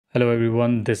Hello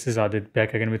everyone, this is Adit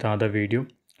back again with another video.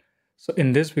 So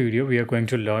in this video, we are going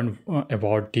to learn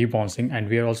about debouncing, and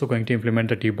we are also going to implement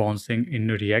the debouncing in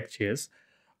React.js.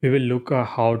 We will look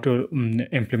how to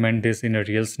implement this in a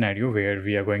real scenario where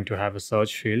we are going to have a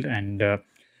search field, and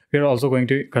we are also going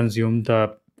to consume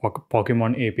the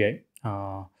Pokemon API.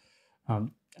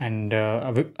 And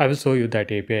I will show you that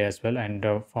API as well, and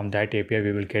from that API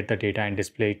we will get the data and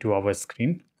display it to our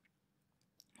screen.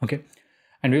 Okay,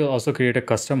 and we will also create a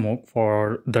custom hook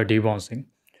for the debouncing.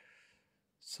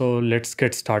 So let's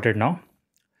get started now.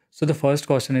 So the first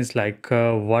question is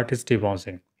what is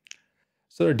debouncing?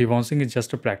 So debouncing is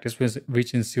just a practice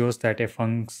which ensures that a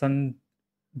function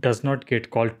does not get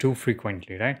called too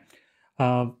frequently, right?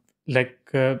 Uh,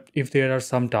 if there are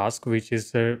some task which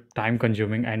is time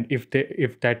consuming, and if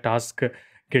that task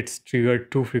gets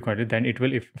triggered too frequently, then it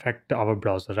will affect our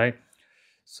browser, right?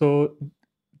 So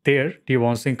there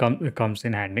debouncing comes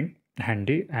in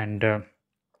handy. And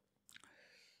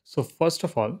so first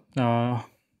of all,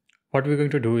 what we're going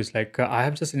to do is I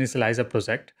have just initialized a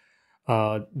project.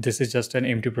 This is just an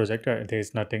empty project. There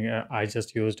is nothing. I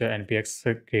just used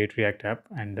npx create react app,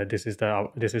 and this is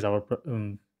our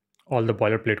all the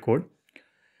boilerplate code.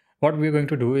 What we're going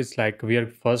to do is we are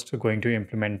first going to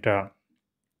implement a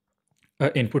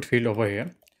input field over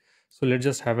here. So let's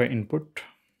just have an input,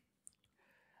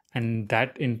 and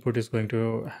that input is going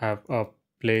to have a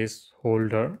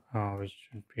placeholder, which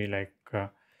should be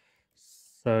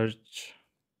search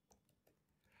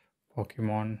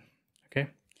Pokemon. Okay,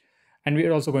 and we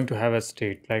are also going to have a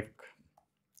state that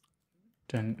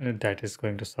is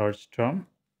going to search term,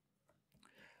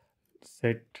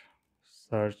 set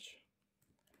search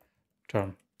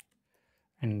term,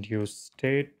 and use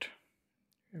state.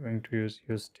 We're going to use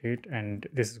state, and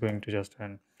this is going to just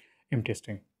an empty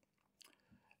string.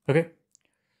 Okay,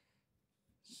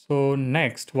 so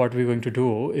next what we're going to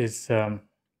do is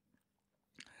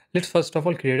let's first of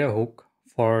all create a hook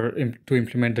to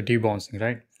implement the debouncing,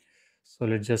 right? So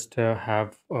let's just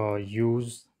have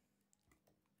use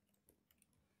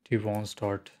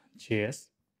debounce.js.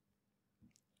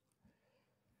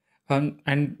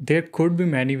 And there could be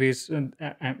many ways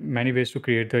to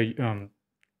create the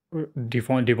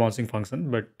debouncing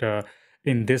function, but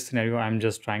in this scenario, I'm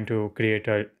just trying to create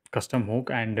a custom hook,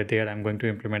 and there I'm going to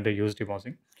implement the use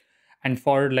debouncing. And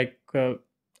for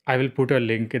I will put a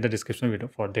link in the description video.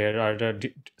 For there are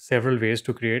several ways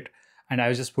to create, and I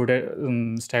will just put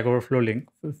a Stack Overflow link.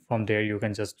 From there you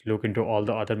can just look into all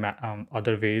the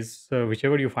other ways,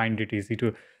 whichever you find it easy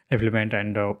to implement,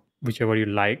 and whichever you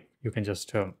like, you can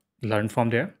just learn from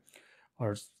there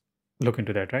or look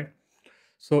into that, right?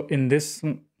 So in this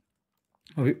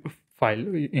we, file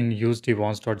in use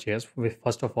debounce.js,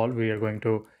 first of all we are going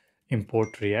to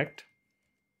import React,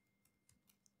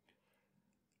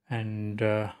 and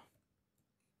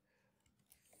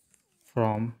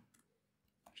from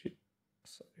it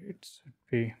should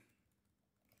be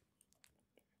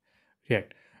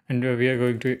React, and we are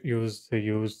going to use the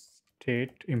use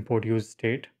state, import use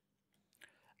state,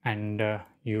 and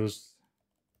use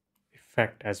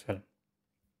effect as well.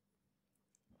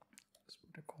 Let's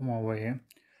put a comma over here,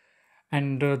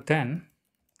 and then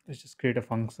let's just create a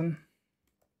function.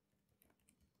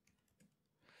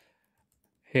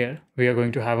 Here we are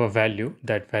going to have a value,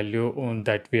 that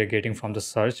we are getting from the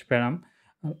search param,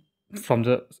 from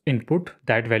the input.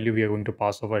 That value we are going to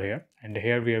pass over here, and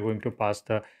here we are going to pass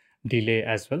the delay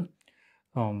as well,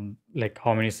 like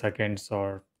how many seconds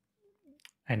or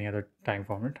any other time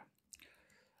format.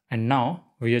 And now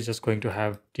we are just going to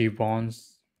have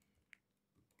debounce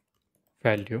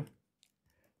value,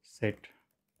 set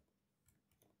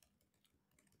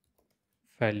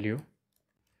value.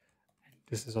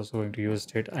 This is also going to use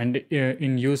state, and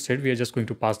in use state we are just going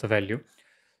to pass the value.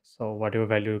 So whatever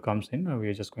value comes in, we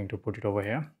are just going to put it over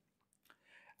here,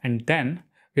 and then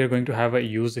we are going to have a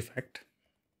use effect.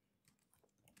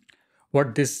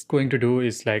 What this is going to do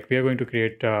is we are going to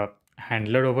create a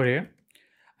handler over here,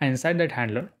 and inside that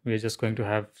handler we are just going to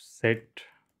have set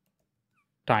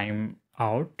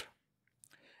timeout,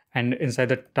 and inside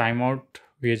the timeout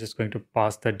we are just going to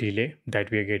pass the delay that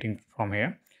we are getting from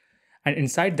here, and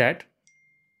inside that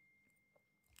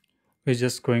we're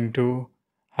just going to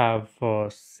have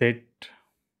set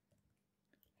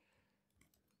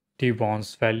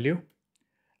debounce value,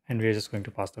 and we are just going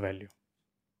to pass the value.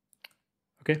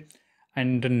 Okay,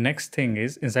 and the next thing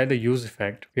is inside the use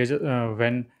effect, we are just,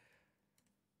 when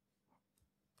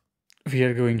we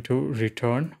are going to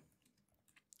return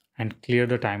and clear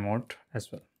the timeout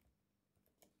as well.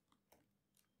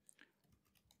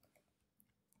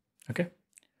 Okay,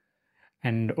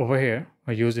 and over here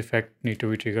a use effect need to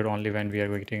be triggered only when we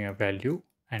are getting a value,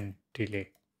 and delay.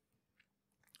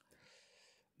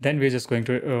 Then we're just going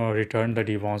to return the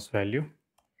debounce value,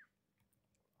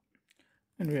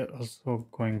 and we are also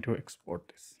going to export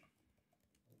this.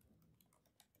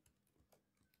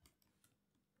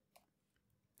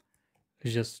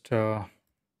 We just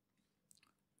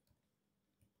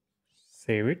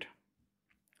save it,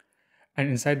 and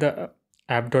inside the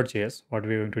app.js, what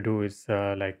we're going to do is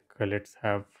let's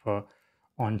have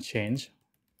on change.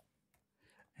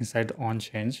 Inside the on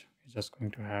change, we're just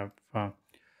going to have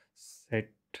set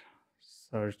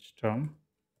search term.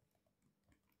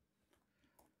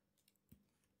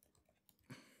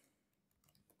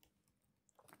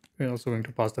 We're also going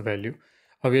to pass the value.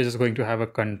 We're just going to have a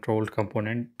controlled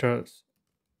component. That's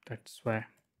why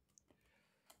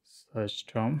search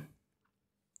term.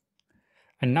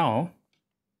 And now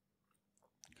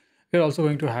we're also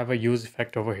going to have a use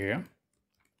effect over here.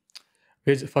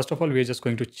 First of all, we're just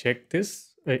going to check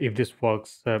this if this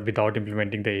works without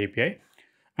implementing the API.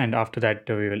 And after that,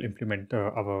 we will implement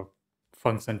our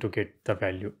function to get the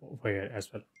value over here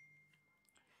as well.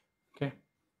 Okay.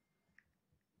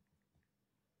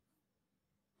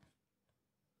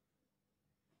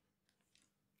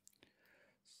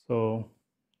 So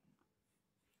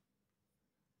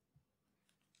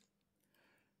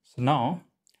now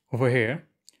over here,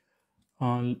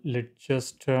 let's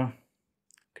just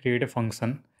create a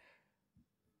function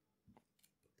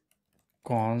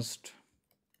const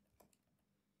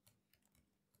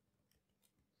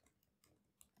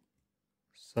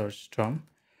search term,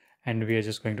 and we are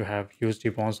just going to have use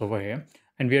debounce over here,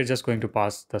 and we are just going to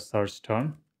pass the search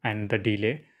term and the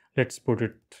delay. Let's put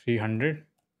it 300.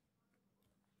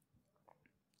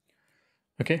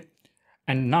 Okay,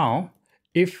 and now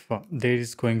if there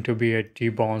is going to be a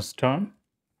debounce term,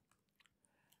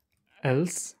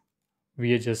 else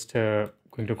we are just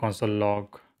going to console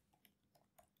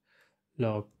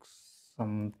log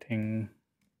something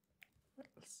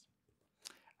else,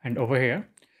 and over here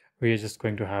we are just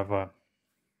going to have a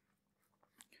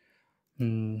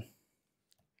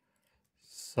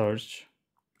search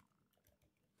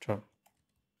term.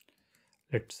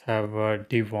 Let's have a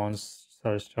debounce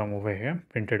search term over here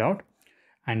printed out,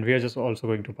 and we are just also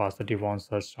going to pass the debounce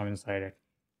search term inside it.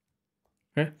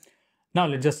 Okay, now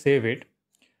let's just save it,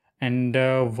 and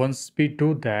once we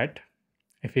do that,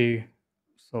 if we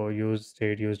use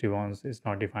state use debounce is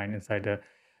not defined inside the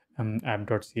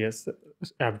app.js,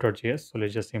 so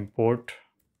let's just import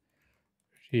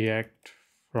react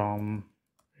from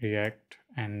react,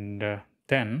 and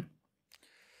then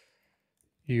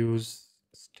use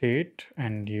state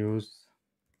and use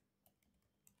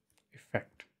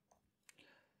effect,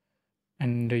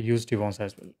 and use debounce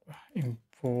as well.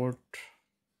 Import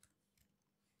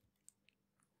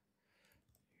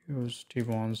use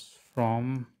debounce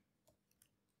from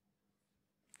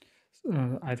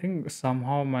I think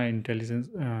somehow my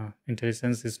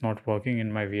intelligence is not working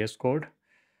in my VS Code.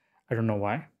 I don't know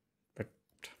why, but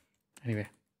anyway,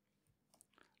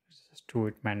 let's just do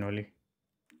it manually.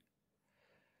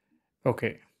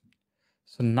 Okay,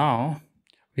 so now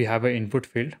we have an input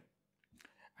field,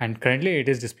 and currently it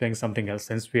is displaying something else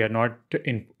since we are not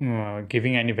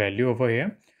giving any value over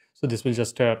here. So this will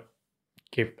just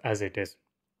keep as it is.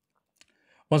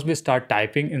 Once we start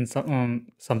typing in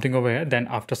something over here, then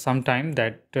after some time,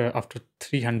 that after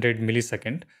 300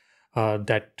 millisecond,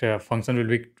 that function will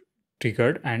be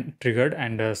triggered,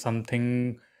 and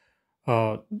something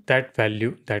that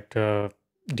value, that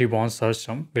debounce search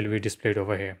term, will be displayed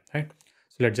over here, right?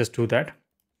 So let's just do that,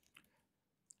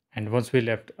 and once we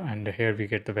left, and here we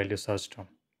get the value search term.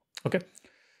 Okay,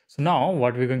 so now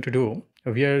what we're going to do,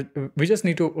 we just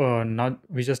need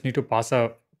to pass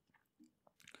a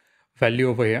value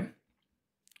over here.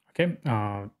 Okay,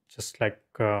 just like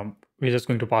we're just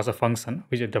going to pass a function,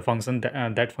 which is the function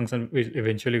that function is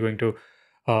eventually going to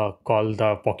call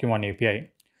the Pokemon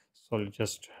API. So let's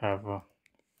just have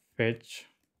fetch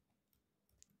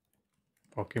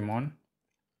Pokemon.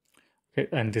 Okay,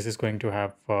 and this is going to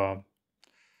have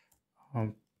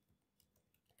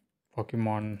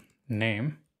Pokemon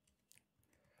name.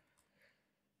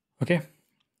 Okay,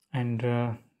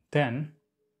 and then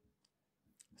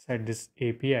set this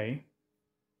API.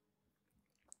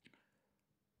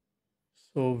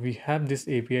 So we have this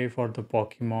API for the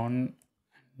Pokemon,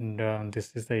 and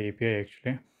this is the API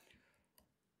actually.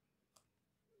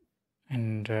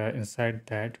 And inside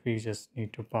that, we just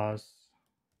need to pass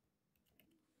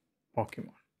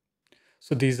Pokemon.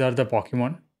 So these are the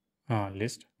Pokemon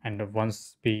list, and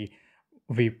once we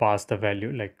pass the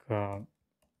value, like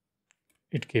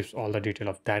it gives all the detail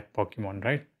of that Pokemon,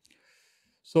 right?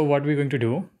 So what we're going to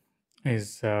do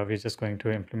is we're just going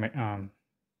to implement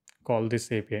call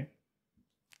this API.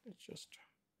 Let's just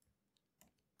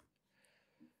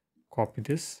copy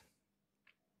this,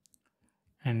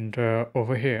 and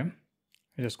over here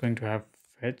we're just going to have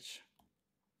fetch,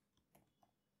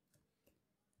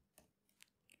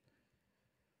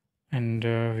 and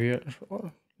we are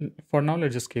for now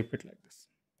let's just keep it like this,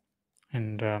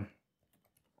 and to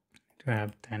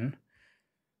have then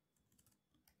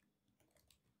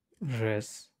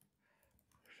res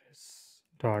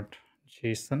dot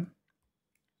json,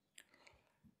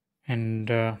 and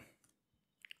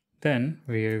then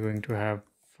we are going to have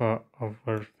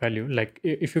our value. Like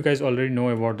if you guys already know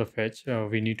about the fetch,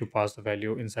 we need to pass the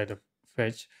value inside the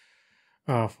fetch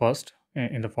first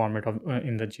in the format of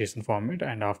in the JSON format,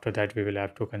 and after that we will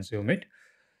have to consume it.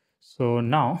 So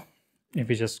now if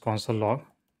we just console log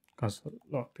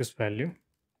this value,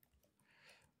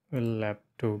 we'll have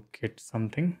to get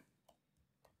something.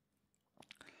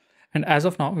 And as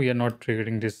of now we are not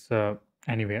triggering this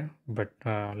anywhere, but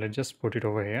let's just put it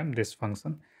over here. This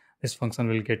function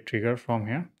will get triggered from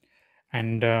here,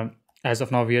 and as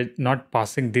of now we are not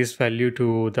passing this value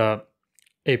to the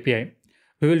API.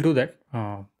 We will do that.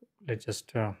 Let's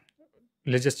just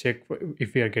check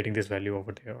if we are getting this value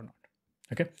over there or not.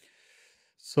 Okay,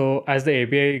 so as the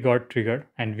API got triggered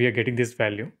and we are getting this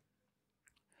value,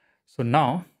 so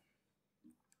now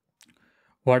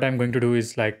what I'm going to do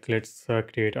is, like, let's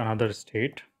create another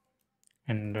state,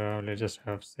 and let's just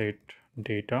have set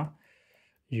data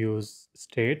use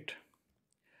state,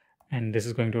 and this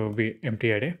is going to be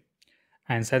empty array,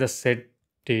 and inside the set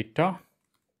data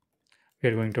we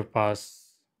are going to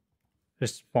pass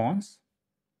response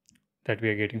that we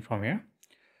are getting from here.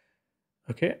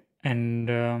 Okay, and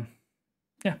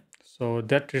yeah, so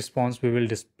that response we will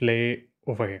display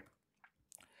over here.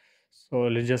 So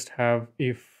let's just have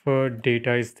if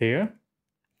data is there,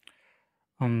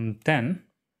 then,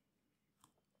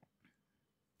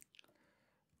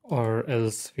 or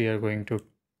else we are going to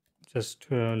just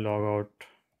log out.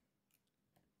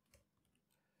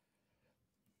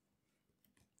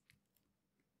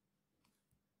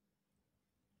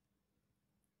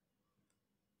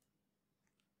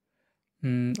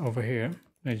 Over here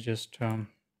let's just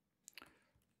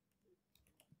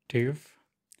div,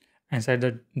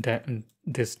 inside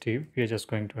this div we are just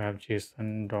going to have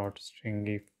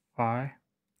json.stringify,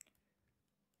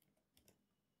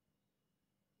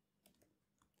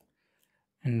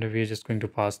 and we are just going to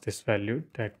pass this value,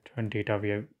 that data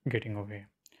we are getting over here.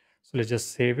 So let's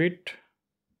just save it.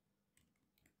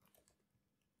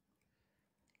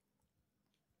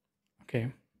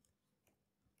 Okay,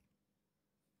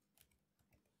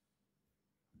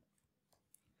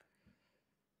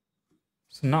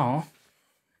 so now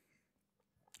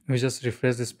we just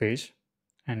refresh this page,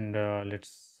 and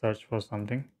let's search for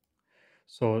something.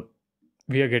 So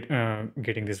we are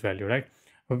getting this value, right?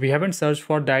 We haven't searched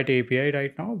for that API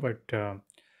right now, but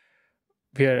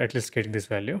we are at least getting this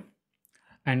value.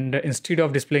 And instead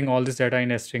of displaying all this data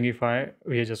in a stringify,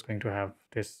 we are just going to have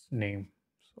this name.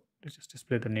 So let's just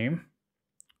display the name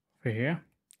over here,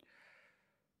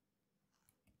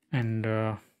 and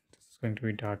this is going to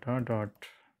be data dot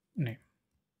name.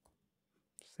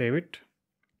 Save it.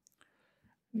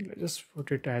 Let's just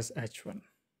put it as h1.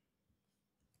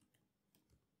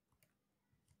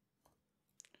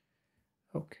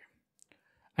 Okay,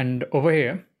 and over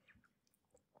here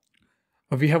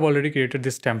we have already created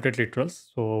this template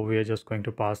literals, so we are just going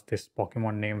to pass this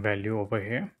Pokemon name value over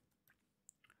here.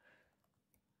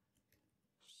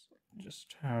 So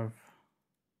just have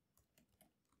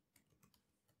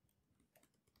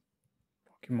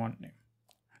Pokemon name.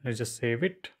 Let's just save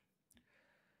it,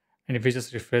 and if we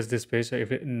just refresh this page,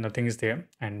 if nothing is there,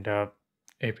 and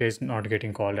API is not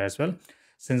getting called as well,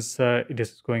 since it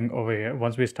is going over here.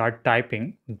 Once we start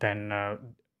typing, then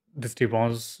this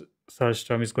debounce search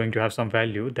term is going to have some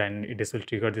value, then this will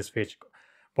trigger this fetch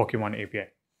Pokemon API.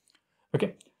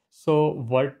 Okay, so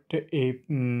what a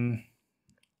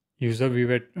user we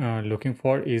were looking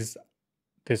for is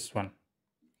this one.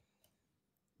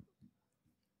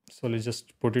 So let's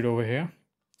just put it over here,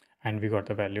 and we got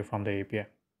the value from the API,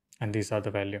 and these are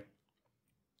the value.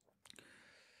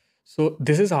 So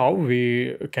this is how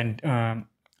we can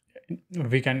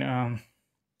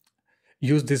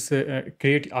use this,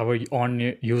 create our own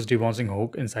use debouncing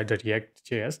hook inside the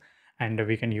react.js, and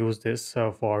we can use this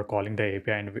for calling the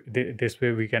API, and this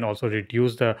way we can also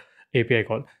reduce the API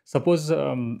call. Suppose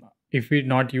if we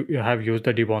not have used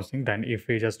the debouncing, then if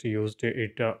we just used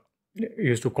it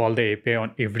used to call the API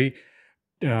on every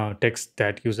text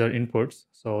that user inputs,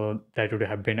 so that would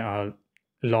have been a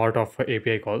lot of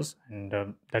API calls, and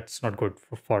that's not good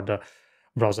for the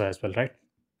browser as well, right?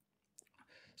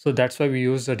 So that's why we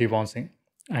use the debouncing.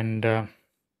 And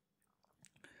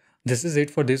this is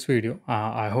it for this video.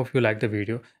 I hope you like the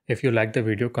video. If you like the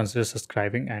video, consider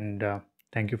subscribing, and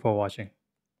thank you for watching.